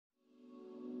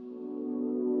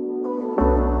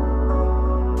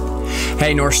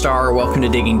Hey North Star, welcome to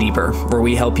Digging Deeper, where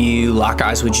we help you lock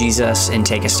eyes with Jesus and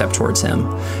take a step towards Him.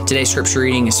 Today's scripture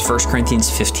reading is 1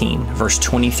 Corinthians 15, verse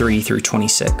 23 through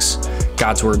 26.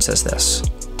 God's word says this: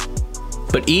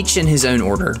 "But each in his own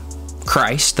order,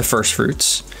 Christ the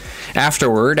firstfruits,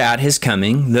 afterward at His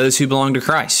coming those who belong to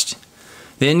Christ.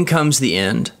 Then comes the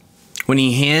end, when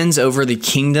He hands over the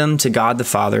kingdom to God the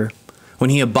Father, when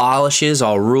He abolishes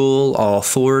all rule, all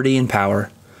authority and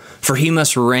power. For He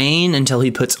must reign until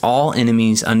He puts all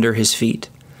enemies under His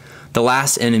feet. The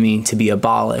last enemy to be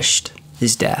abolished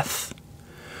is death."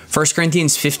 1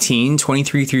 Corinthians 15,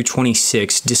 23 through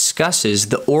 26 discusses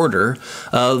the order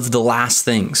of the last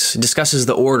things, discusses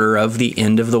the order of the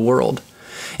end of the world.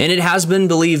 And it has been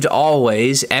believed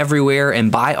always, everywhere,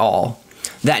 and by all,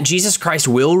 that Jesus Christ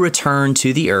will return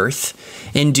to the earth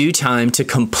in due time to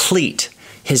complete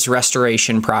His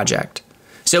restoration project.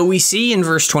 So we see in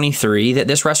verse 23 that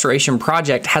this restoration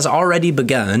project has already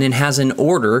begun and has an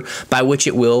order by which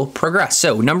it will progress.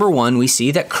 So number one, we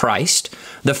see that Christ,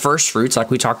 the first fruits, like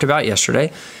we talked about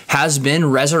yesterday, has been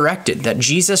resurrected, that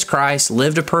Jesus Christ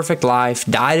lived a perfect life,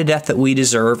 died a death that we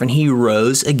deserve, and He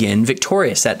rose again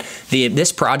victorious, that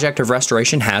this project of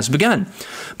restoration has begun.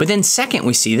 But then second,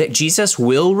 we see that Jesus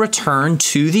will return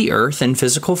to the earth in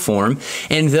physical form,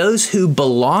 and those who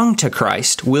belong to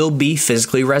Christ will be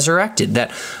physically resurrected,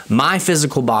 that my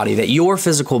physical body, that your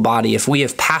physical body, if we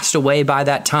have passed away by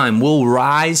that time, will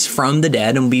rise from the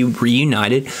dead and be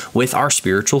reunited with our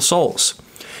spiritual souls.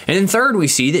 And then third, we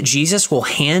see that Jesus will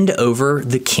hand over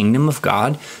the kingdom of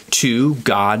God to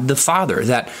God the Father,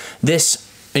 that this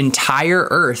entire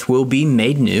earth will be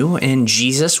made new and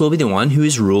Jesus will be the one who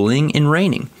is ruling and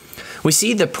reigning. We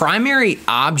see the primary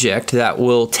object that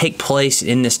will take place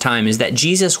in this time is that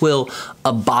Jesus will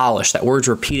abolish, that word's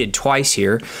repeated twice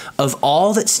here, of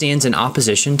all that stands in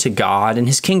opposition to God and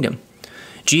His kingdom.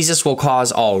 Jesus will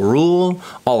cause all rule,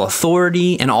 all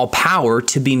authority, and all power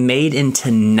to be made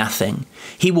into nothing.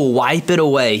 He will wipe it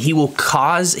away. He will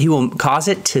cause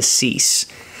it to cease.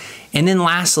 And then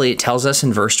lastly, it tells us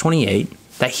in verse 28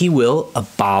 that He will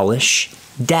abolish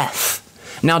death.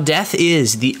 Now, death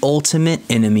is the ultimate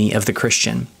enemy of the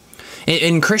Christian.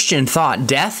 In Christian thought,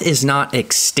 death is not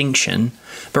extinction,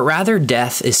 but rather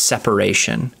death is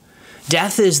separation.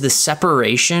 Death is the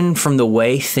separation from the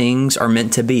way things are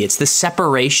meant to be. It's the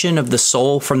separation of the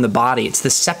soul from the body. It's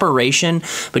the separation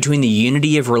between the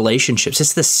unity of relationships.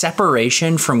 It's the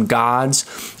separation from God's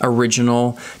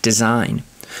original design.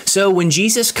 So when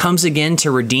Jesus comes again to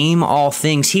redeem all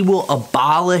things, He will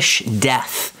abolish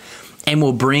death and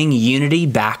will bring unity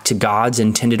back to God's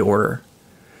intended order.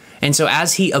 And so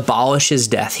as He abolishes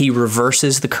death, He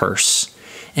reverses the curse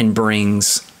and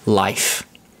brings life.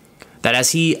 That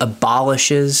as He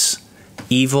abolishes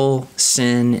evil,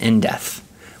 sin, and death,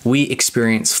 we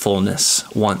experience fullness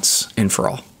once and for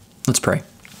all. Let's pray.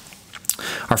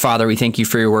 Our Father, we thank You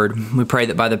for Your word. We pray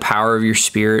that by the power of Your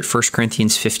Spirit, 1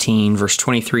 Corinthians 15, verse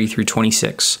 23 through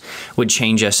 26, would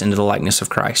change us into the likeness of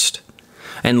Christ.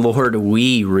 And Lord,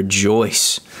 we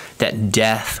rejoice that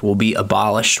death will be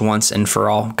abolished once and for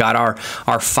all. God,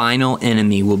 our final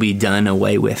enemy will be done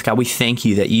away with. God, we thank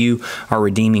You that You are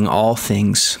redeeming all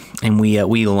things, and we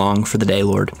long for the day,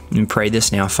 Lord. And we pray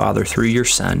this now, Father, through Your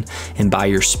Son and by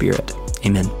Your Spirit.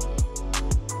 Amen.